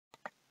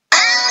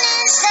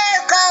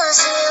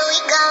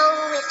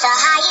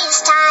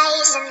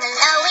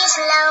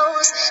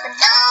lose. But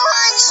no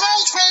one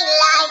shakes me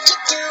like you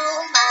do.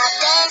 My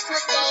best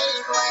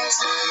mistake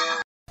was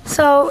you.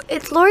 So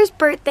it's Laurie's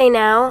birthday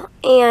now,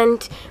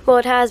 and well,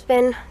 it has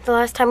been the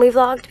last time we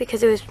vlogged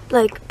because it was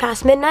like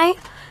past midnight.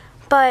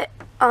 But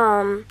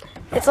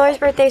it's Laurie's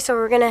birthday, so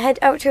we're gonna head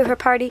out to her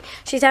party.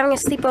 She's having a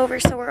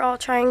sleepover, so we're all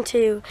trying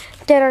to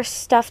get our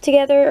stuff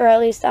together, or at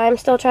least I'm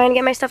still trying to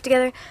get my stuff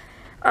together.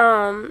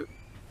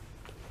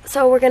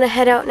 So we're gonna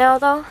head out now,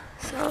 though.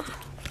 So,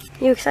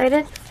 you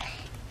excited?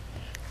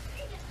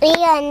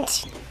 And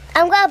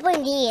I'm gonna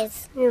bring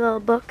these. Your little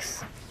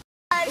books.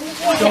 Oh,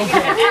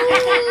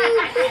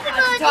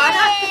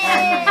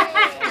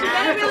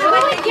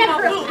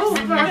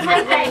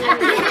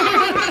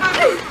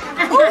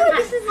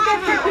 this is a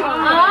different one. Oh,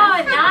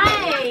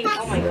 nice.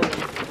 Oh my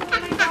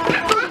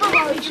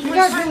You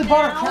guys really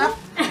bought our crap?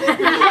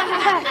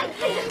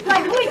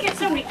 Like, we get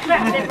so many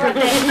crap at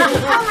birthday.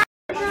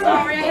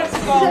 Sorry, I have to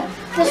go.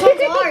 This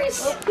one's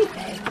ours.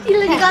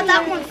 You got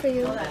that one for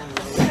you.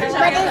 What is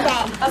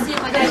that? I'll see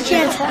if my dad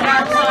can.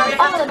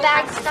 Off the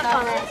bag stuck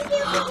on it.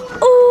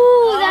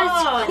 Ooh,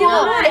 that's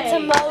cool. Nice. It's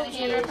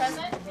emojis.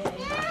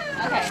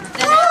 Okay.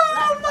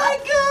 Oh my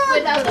god!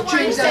 Without the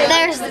words.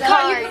 There's the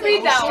card.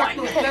 Read that one.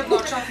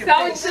 That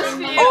one's just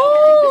for you.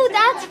 Ooh,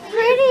 that's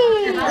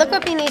pretty. Look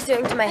what Beanie's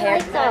doing to my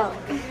hair. Go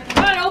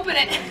on, open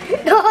it.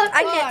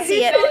 I can't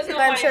see it, but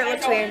I'm sure it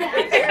looks weird. Look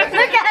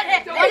at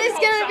it. What is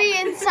gonna be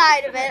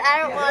inside of it? I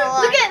don't want to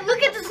look.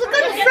 Look at this. Look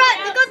at the front.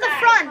 Look at the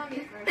front.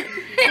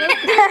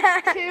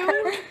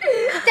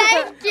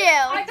 Thank you.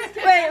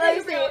 Wait, let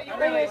me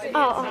see.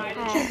 Oh, okay.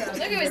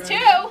 Look, it was 2.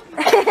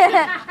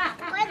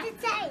 What did it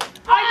say?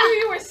 I knew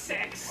you were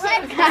 6.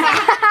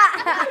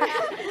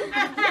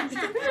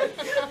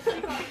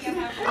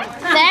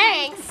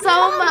 Thanks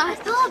so much.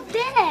 So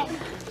big.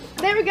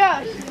 There we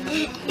go.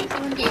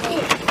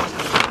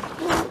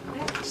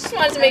 Just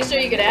wanted to make sure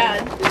you could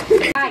add.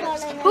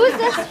 Who's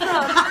this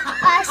from?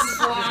 Us.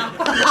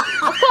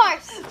 Of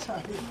course.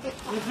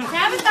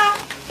 Tabitha,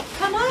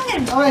 come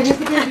on. All right, here's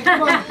the baby.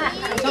 Come on.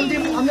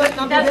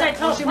 I'm That's what I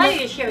told plenty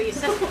to show you.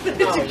 So. You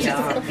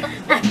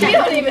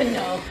don't even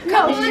know.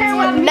 No.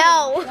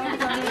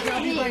 I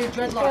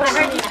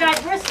heard you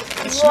tried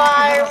bristles.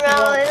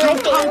 Watermelon, I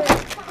think.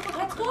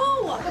 Let's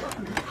go.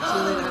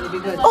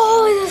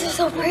 Oh, this is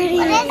so pretty.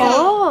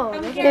 Oh,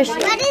 What is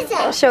it?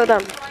 I'll show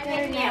them.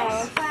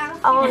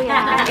 Oh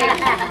yeah.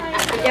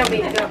 There'll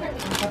be the girl.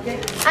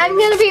 I'm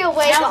gonna be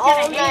awake All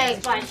all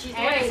night. She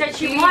said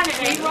she wanted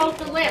it. She wrote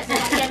the list. And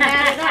she getting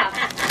added up.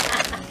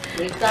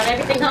 We've got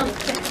everything on.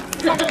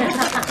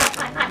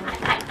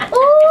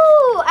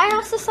 Ooh, I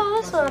also saw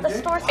this one at the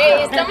store.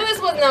 Hey, some of this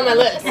wasn't on my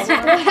list.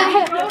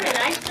 I wrote it.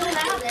 I still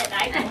have it.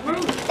 I can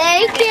prove it.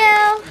 Thank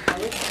you.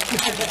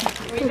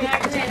 3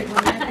 bags in.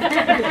 4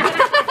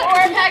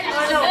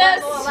 packages of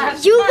this.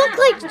 You look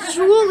like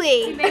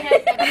Julie.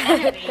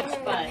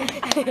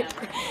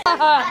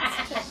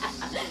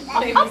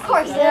 Of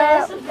course it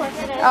is.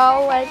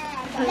 Oh, like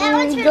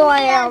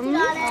glam.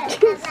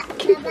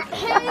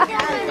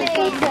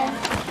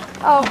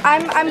 Oh,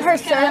 I'm her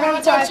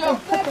servant, so I have to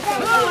put the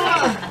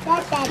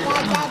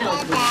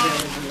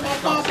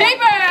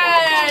Paper!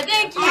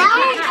 Thank you.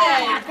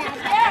 Yeah.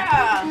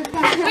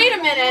 Wait a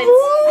minute.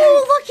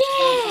 Ooh, look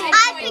at I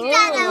picked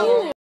that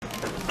out. it.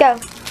 Go.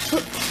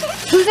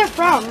 Who's it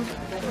from?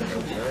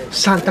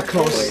 Santa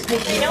Claus.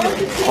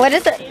 What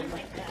is it?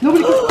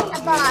 Nobody can.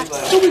 A box.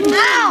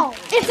 Ow!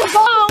 It's a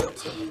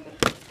boat!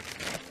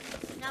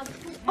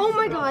 Oh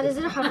my god, is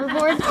it a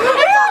hoverboard?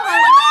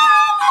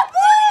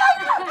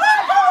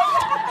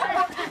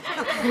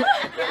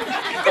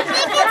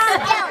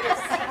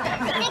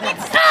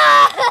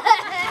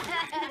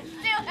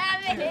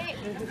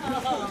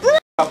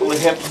 Couple of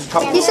hips,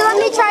 couple You should let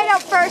me try it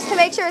out first to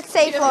make sure it's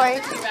safe, Laurie.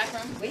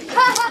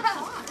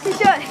 You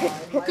should.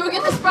 Go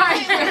get the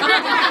Sprite.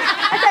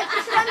 I said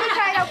you should let me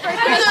try it out first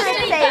to make sure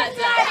it's safe.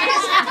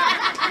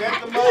 Get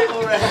the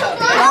mobile around.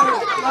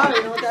 Laurie,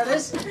 you know what that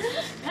is?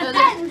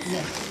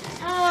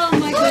 Oh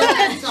my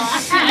goodness.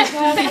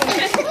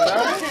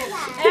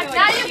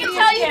 Now you can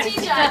tell your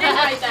teacher I didn't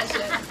write that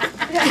shit.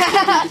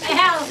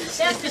 Hell,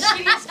 that's the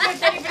shittiest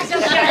gift anybody's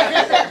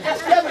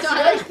ever got.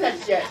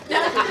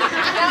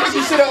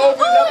 She should have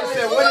opened it up and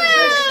said, what is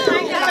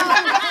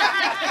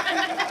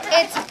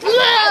It's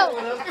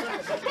blue.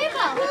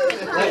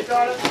 this?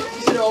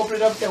 She should have opened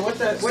it up and said,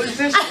 what is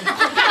this?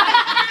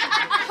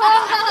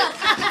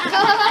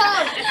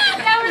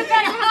 That would have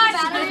been fun. I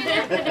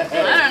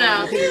don't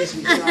know.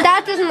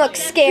 That doesn't look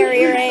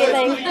scary or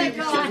anything.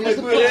 That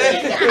looks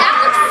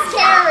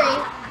scary.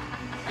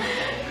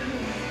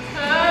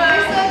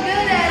 You're so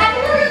good at it. I'm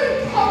literally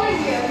pulling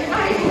you. You're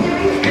not even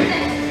doing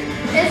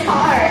anything. It's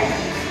hard.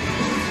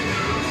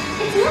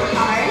 It's not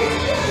hard.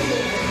 It's easy.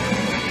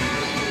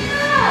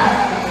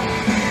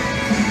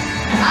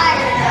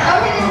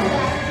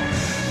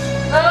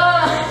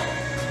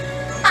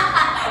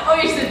 Oh,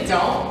 you said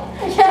don't?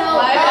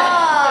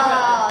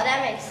 Oh,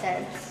 that makes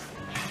sense.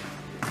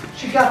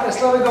 She got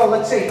this. Let her go.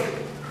 Let's see.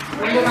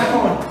 Let me get my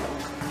phone.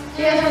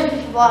 You guys are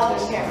just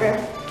vlogging here, bro.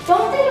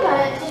 Don't think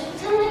about it.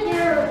 Just pretend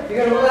like you're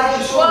You're gonna relax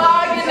your shoulders.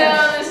 Walking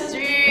down the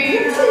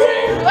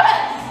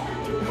street.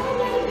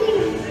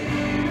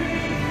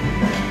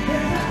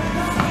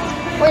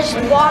 We're just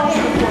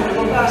walking.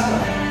 Go faster.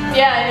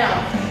 Yeah, I know.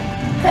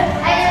 I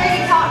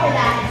already taught her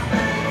that.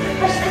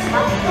 Push this Go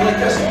button. like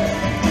this.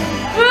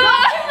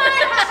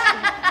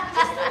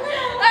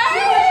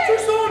 Too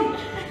soon.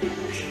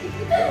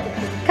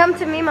 Come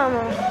to me,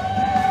 Mama.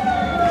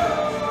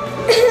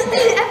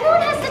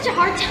 Everyone has such a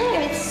hard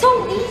time. It's so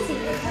easy.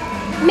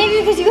 Maybe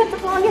because you got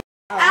the longest.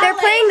 They're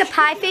playing the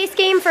pie face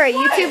game for a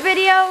YouTube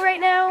video right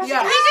now.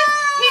 Yeah.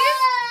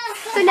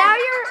 So now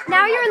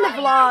you're in the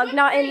vlog,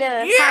 not in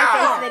the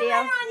pie face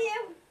video.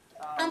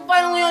 I'm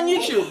finally on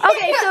YouTube.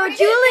 Okay, so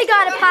Julie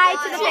got a pie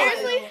to the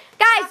face.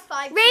 Guys,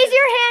 raise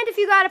your hand if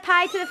you got a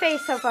pie to the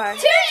face so far. 2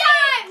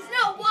 times!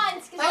 No,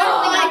 once. Because I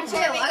only got 2.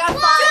 I got 5.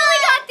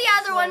 Julie got the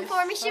other one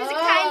for me. She was a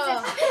kind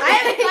sister. I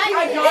got it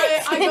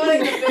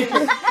in the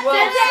face.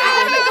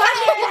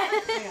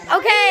 Well,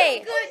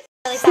 Okay.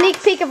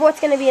 Sneak peek of what's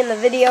going to be in the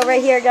video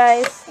right here,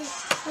 guys.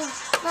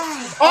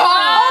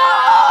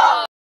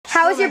 Oh!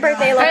 How was your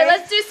birthday, All right, Laurie?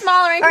 let's do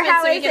smaller increments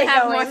how so we is can it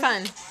have going? more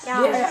fun.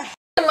 yeah.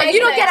 You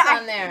don't get it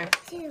on there.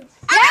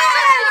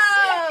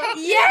 Yes!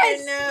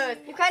 Yes!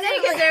 You kind of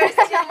deserve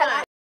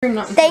too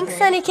much. Thanks,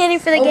 Sunny Candy,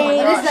 for the game.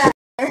 What is that?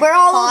 We're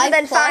all older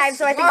than 5,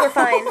 so I think we're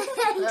fine.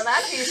 Well,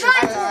 that's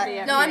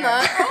usually No, I'm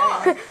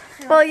not.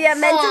 Well, yeah,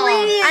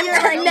 mentally, I'm you're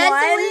like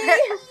mentally-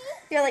 1.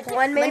 You're like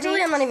 1, maybe.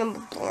 Mentally, I'm not even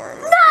born.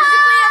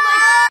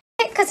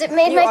 Because it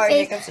made You my are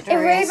face, Jacob it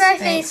made my Sartorius.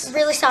 face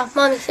really soft.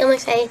 Mommy, feel my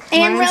face.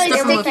 And really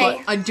Step on my sticky.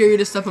 foot. I dare you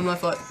to step on my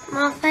foot.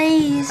 My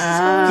face.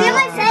 Feel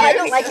my face. I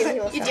don't like it. I'm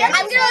gonna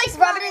like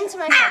rub it into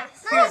my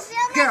face.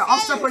 Here, I'll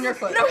step on your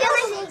foot.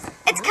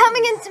 It's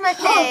coming into my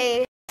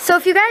face. So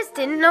if you guys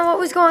didn't know what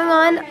was going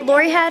on,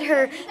 Laurie had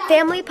her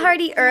family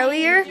party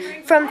earlier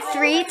from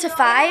 3 to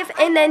 5,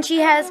 and then she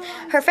has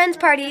her friend's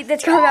party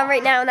that's going on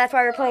right now, and that's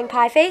why we're playing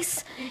Pie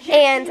Face.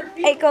 And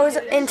it goes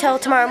until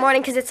tomorrow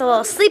morning because it's a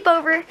little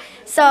sleepover.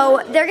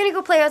 So they're going to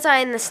go play outside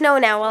in the snow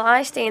now while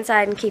I stay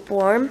inside and keep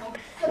warm.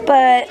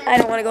 But I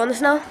don't want to go in the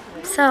snow,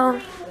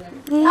 so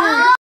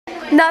yeah.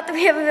 Not that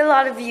we have a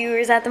lot of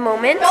viewers at the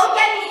moment. Don't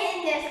get me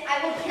in this. I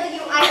will kill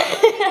you. I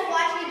will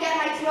watch me get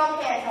my snow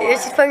pants on.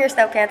 She's putting her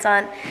snow pants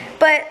on.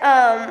 But,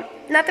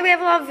 not that we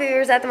have a lot of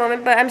viewers at the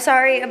moment, but I'm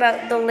sorry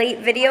about the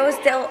late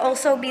videos. They'll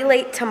also be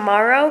late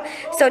tomorrow.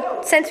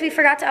 So, since we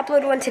forgot to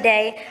upload one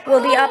today,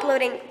 we'll be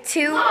uploading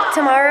 2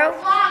 tomorrow.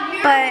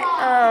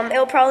 But,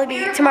 it'll probably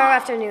be tomorrow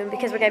afternoon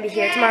because we're going to be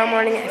here. Tomorrow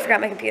morning, I forgot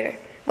my computer.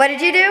 What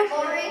did you do?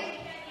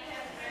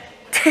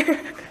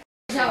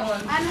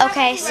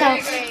 Okay, so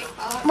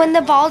when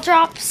the ball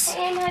drops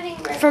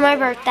for my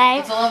birthday,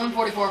 It's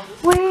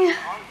 11:44.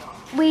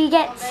 we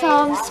get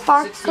some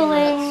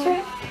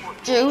sparkling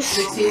juice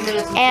 16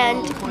 minutes.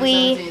 and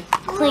we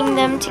cling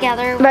them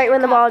together. Right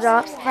when the ball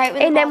drops. Right when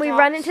the And then ball we drops.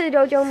 run into the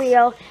dojo and we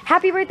yell,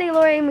 "Happy birthday,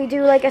 Laurie," and we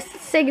do like a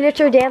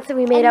signature dance that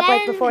we made up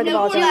like before the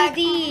ball drops.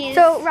 These.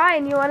 So,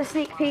 Ryan, you want a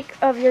sneak peek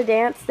of your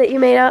dance that you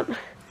made up?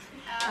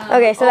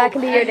 Okay, so that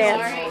can be your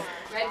dance.